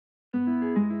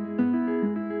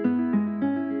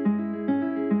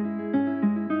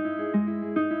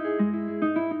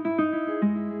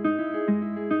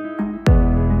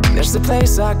She's the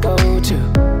place I go to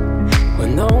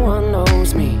when no one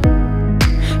knows me.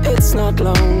 It's not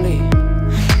lonely,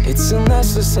 it's a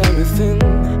necessary thing.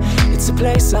 It's a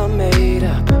place I made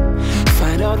up,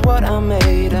 find out what I'm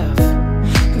made of.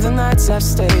 The nights I've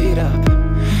stayed up,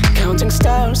 counting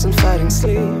stars and fighting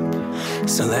sleep.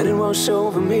 So let it wash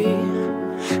over me,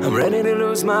 I'm ready to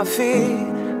lose my feet.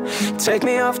 Take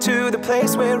me off to the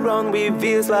place where on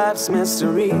reveals life's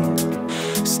mystery.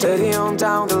 Steady on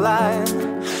down the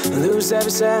line, lose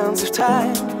every sense of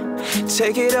time.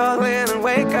 Take it all in and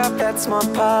wake up, that's more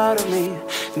part of me.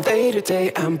 Day to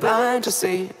day I'm blind to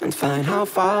see and find how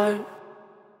far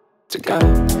to go.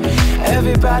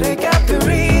 Everybody got the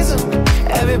reason,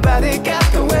 everybody got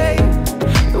the way.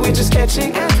 We're just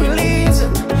catching and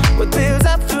releasing what builds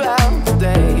up throughout the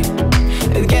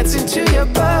day. It gets into your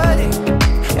body,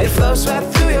 it flows right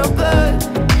through your blood.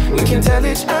 We can tell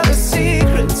each other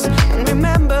secrets and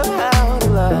remember how to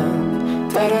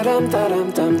love. Da-da-dum,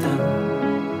 da-dum, dum,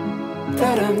 dum.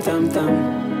 Da-dum, dum, dum.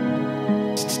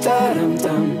 Da-dum,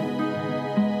 dum.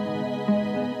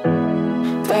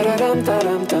 Da-da-dum,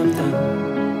 da-dum, dum, dum.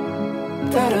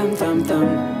 Da-dum, dum, dum.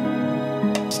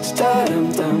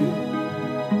 Da-dum, dum.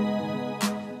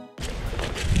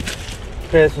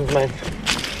 Kreations, mate.